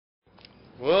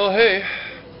Well, hey,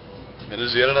 it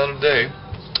is yet another day.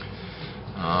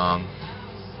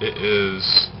 It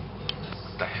is,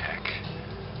 what the heck?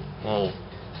 Well,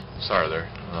 sorry there.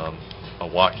 My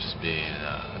watch is being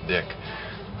a dick.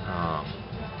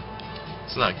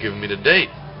 It's not giving me the date.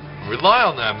 Rely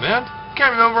on that, man.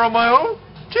 Can't remember on my own.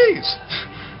 Jeez.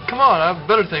 Come on, I have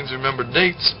better things to remember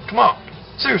dates. Come on,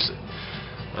 seriously.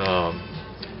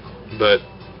 But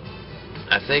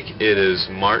I think it is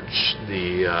March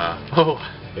the, oh,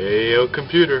 hey, oh,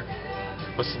 computer.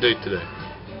 What's the date today?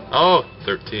 Oh,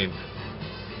 13th.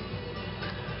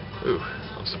 Ooh,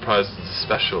 I'm surprised the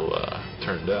special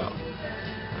turned out,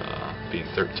 being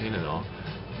 13 and all.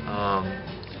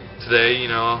 Today, you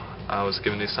know, I was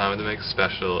given the assignment to make a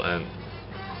special, and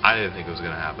I didn't think it was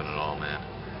going to happen at all, man.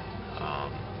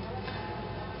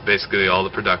 Basically, all the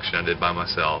production I did by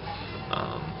myself.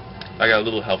 I got a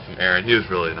little help from Aaron. He was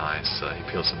really nice. He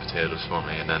peeled some potatoes for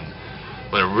me, and then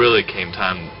when it really came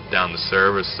time down the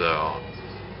service, though,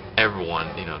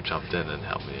 everyone, you know, jumped in and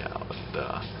helped me out, and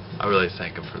I really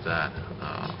thank him for that.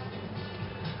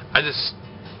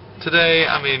 Today,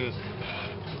 I mean,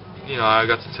 you know, I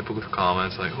got the typical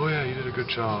comments like, oh yeah, you did a good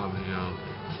job, you know,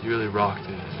 you really rocked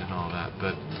it, and all that,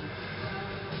 but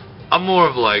I'm more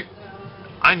of like,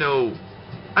 I know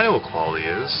what quality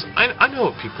is. I know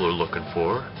what people are looking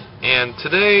for. And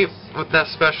today, with that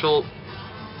special,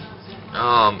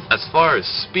 as far as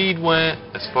speed went,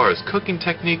 as far as cooking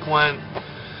technique went,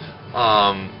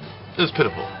 it was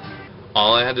pitiful.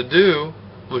 All I had to do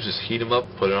was just heat them up,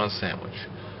 put it on a sandwich.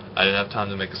 I didn't have time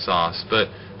to make a sauce, but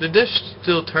the dish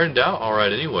still turned out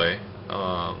alright anyway.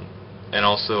 And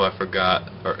also I forgot,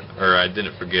 or I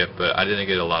didn't forget, but I didn't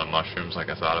get a lot of mushrooms like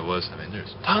I thought it was. I mean,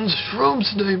 there's tons of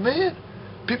shrooms today, man.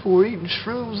 People were eating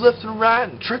shrooms left and right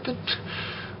and tripping.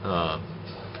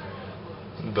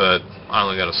 But I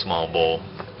only got a small bowl.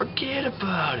 Forget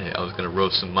about it. I was going to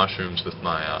roast some mushrooms with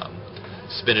my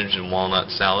spinach and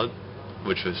walnut salad,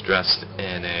 which was dressed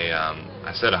in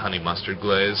I said a honey mustard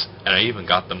glaze, and I even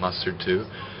got the mustard too.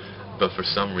 But for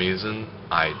some reason,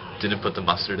 I didn't put the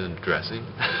mustard in the dressing.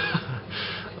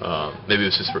 Maybe it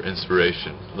was just for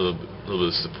inspiration, a little bit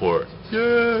of support.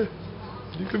 Yeah,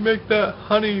 you can make that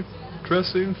honey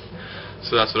dressing.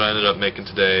 So that's what I ended up making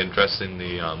today, and dressing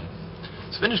the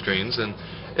spinach greens, and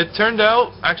it turned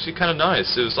out actually kind of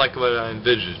nice. It was like what I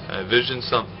envisioned. I envisioned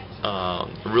some a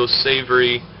real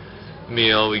savory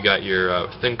meal. We got your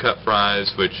thin cut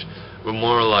fries, which were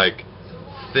more like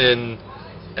thin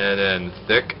and then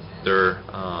thick. They're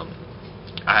I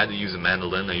had to use a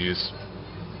mandolin. I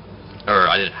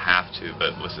didn't have to,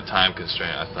 but with the time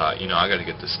constraint, I thought, you know, I got to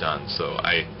get this done. So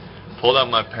I pulled out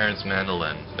my parents'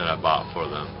 mandolin that I bought for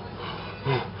them.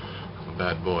 I'm a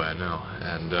bad boy, I know.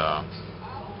 And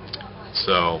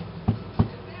so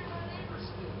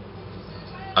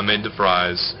I made the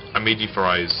fries,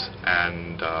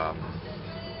 and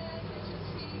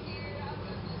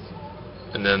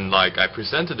then like I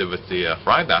presented it with the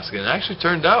fry basket, and it actually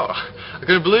turned out. I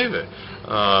couldn't believe it.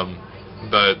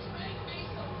 But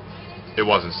it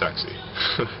wasn't sexy,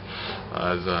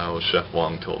 as old Chef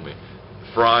Wong told me.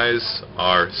 Fries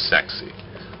are sexy.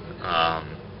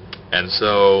 And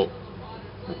so,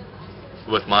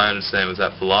 with my understanding with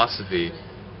that philosophy,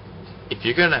 if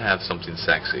you're going to have something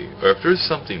sexy, or if there's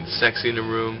something sexy in the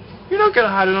room, you're not going to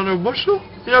hide it under a bushel.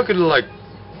 You're not going to, like,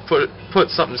 put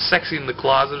something sexy in the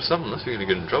closet or something, unless you're going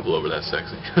to get in trouble over that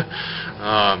sexy.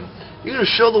 You're going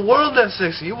to show the world that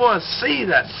sexy. You want to see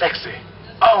that sexy.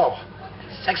 Oh,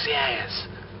 sexy ass.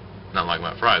 Not like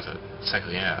my fries,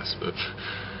 sexy ass, but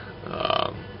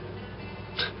I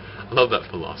love that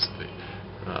philosophy.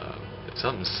 If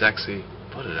something's sexy,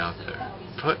 put it out there.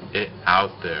 Put it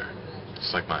out there.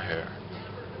 Just like my hair.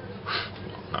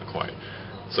 Well, not quite.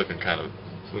 It's looking kind of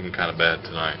bad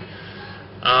tonight.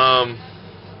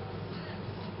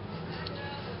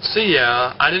 So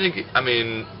yeah, I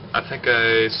think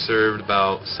I served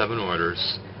about 7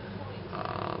 orders,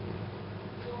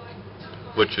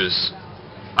 which was,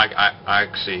 I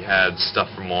actually had stuff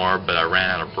for more, but I ran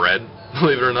out of bread,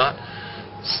 believe it or not.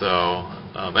 So,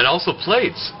 and also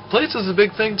plates. Plates is a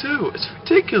big thing too. It's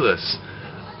ridiculous.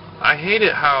 I hate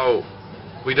it how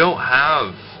we don't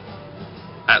have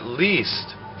at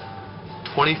least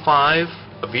 25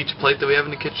 of each plate that we have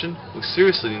in the kitchen. We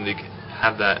seriously need to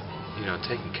have that, you know,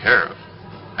 taken care of.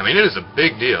 I mean, it is a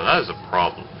big deal. That is a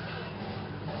problem.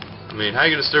 I mean, how are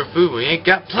you going to serve food when you ain't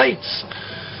got plates?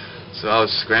 So I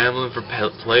was scrambling for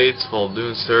plates while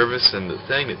doing service, and the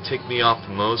thing that ticked me off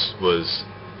the most was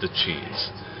the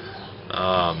cheese.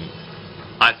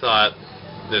 I thought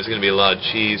there's going to be a lot of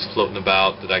cheese floating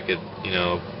about that I could, you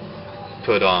know,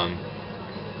 put on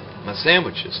my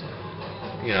sandwiches.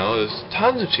 you know, there's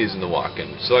tons of cheese in the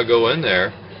walk-in. So I go in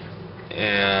there,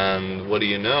 and what do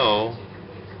you know?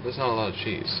 There's not a lot of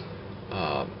cheese.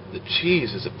 The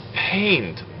cheese is a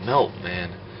pain to melt,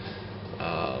 man.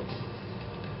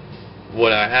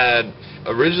 What I had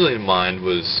originally in mind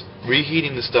was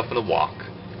reheating the stuff in a wok.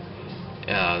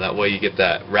 That way you get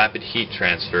that rapid heat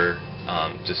transfer,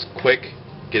 just quick,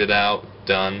 get it out,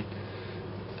 done.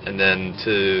 And then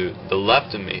to the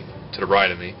left of me, to the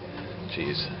right of me,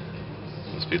 jeez,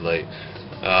 must be late,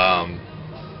 I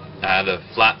had a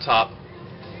flat top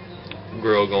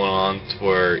grill going on to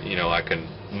where, you know, I can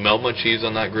melt my cheese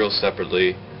on that grill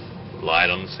separately, light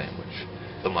on the sandwich.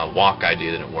 But my wok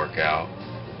idea didn't work out,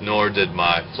 nor did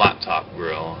my flat top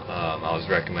grill. I was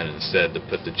recommended instead to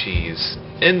put the cheese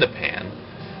in the pan.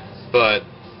 But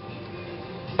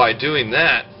by doing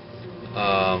that,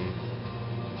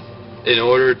 in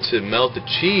order to melt the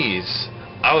cheese,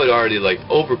 I would already like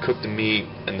overcook the meat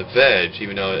and the veg,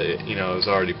 even though it was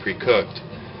already pre-cooked.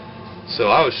 So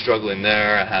I was struggling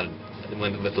there. I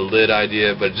went with the lid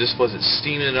idea, but it just wasn't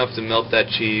steaming enough to melt that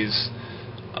cheese.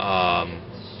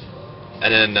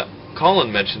 And then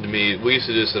Colin mentioned to me, we used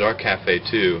to do this at our cafe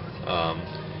too.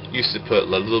 Used to put a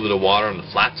little bit of water on the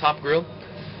flat top grill,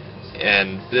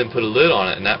 and then put a lid on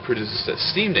it, and that produces that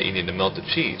steam that you need to melt the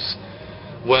cheese.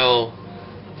 Well,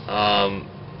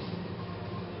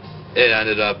 it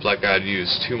ended up like I'd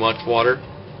used too much water,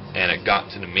 and it got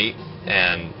to the meat,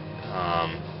 and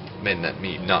made that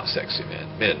meat not sexy,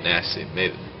 man. Made it nasty.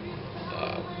 Made it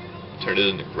turned it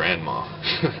into grandma.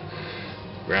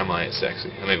 Grandma ain't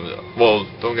sexy. I mean, well,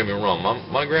 don't get me wrong.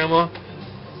 My grandma,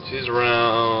 she's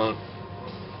around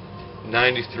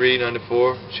 93,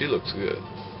 94. She looks good.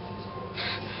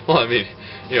 Well, I mean,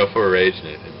 you know, for her age and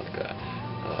anything like that.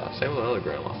 Same with another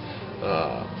grandma.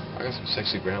 I got some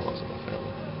sexy grandmas in my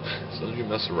family. So don't you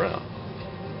mess around.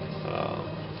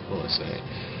 What am I saying?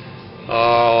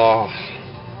 Oh,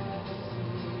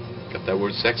 got that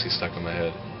word sexy stuck in my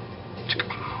head.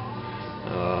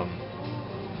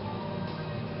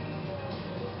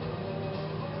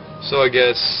 So I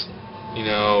guess, you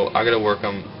know, I gotta work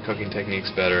on cooking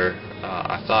techniques better.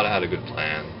 I thought I had a good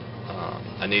plan.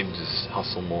 I need to just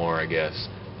hustle more, I guess.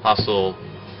 Hustle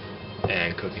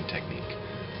and cooking technique.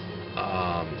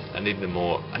 I need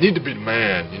to be the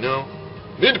man, you know?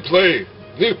 Need to play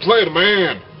the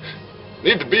man.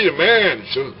 Need to be the man.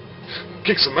 Should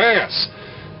kick some ass.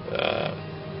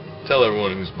 Tell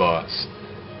everyone who's boss.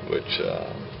 Which,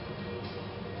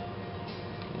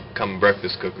 come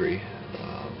breakfast cookery,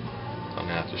 I'm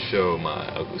gonna have to show my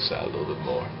ugly side a little bit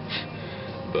more.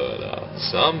 But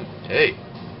hey,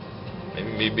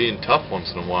 maybe me being tough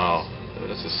once in a while,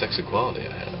 that's a sexy quality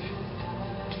I have.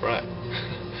 That's right.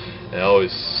 People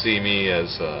always see me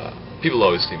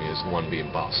as one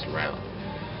being bossed around.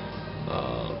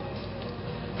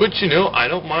 But you know, I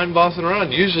don't mind bossing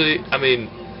around. Usually, I mean,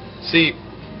 see,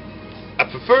 I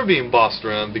prefer being bossed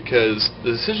around because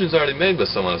the decision's already made by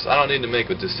someone else. I don't need to make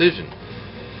a decision.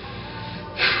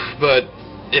 But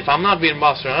if I'm not being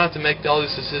bossed around, I have to make all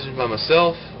these decisions by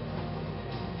myself.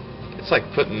 It's like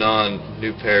putting on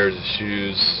new pairs of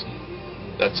shoes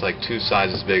that's like 2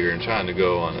 sizes bigger and trying to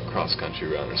go on a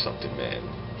cross-country run or something, man.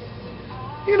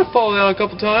 You're going to fall down a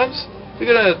couple times.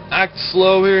 You're going to act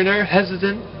slow here and there,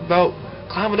 hesitant about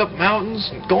climbing up mountains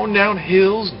and going down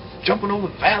hills and jumping over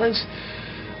valleys.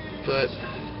 But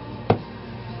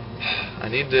I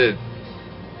need to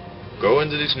go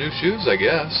into these new shoes, I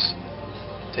guess.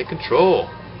 Take control.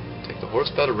 Take the horse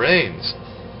by the reins.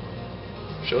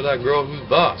 Show that girl who's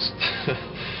boss.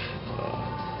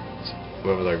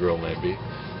 Whoever that girl may be.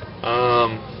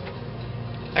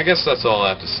 I guess that's all I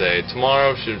have to say.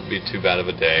 Tomorrow shouldn't be too bad of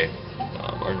a day.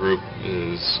 Our group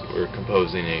we're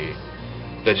composing a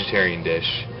vegetarian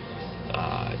dish.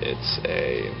 It's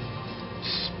a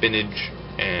spinach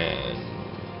and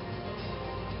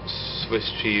Swiss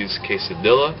cheese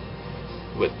quesadilla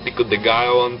with pico de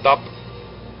gallo on top.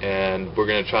 And we're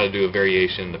going to try to do a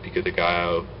variation of pico de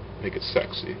gallo, make it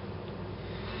sexy.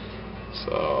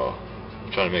 So,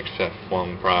 I'm trying to make Chef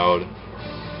Wong proud.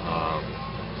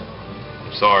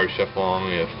 I'm sorry, Chef Wong,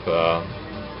 if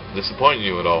disappointing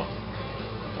you at all.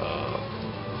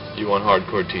 You one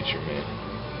hardcore teacher, man.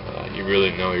 You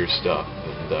really know your stuff,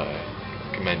 and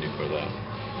I commend you for that.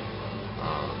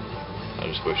 I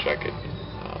just wish I could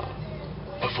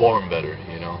perform better,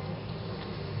 you know.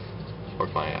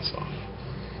 Work my ass off.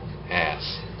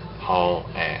 Haul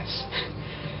ass.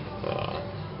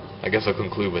 I guess I'll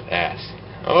conclude with ass.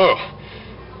 Oh,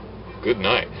 good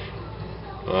night.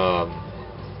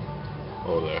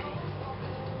 Oh there.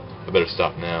 I better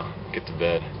stop now. Get to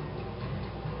bed.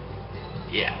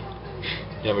 Yeah.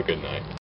 You have a good night.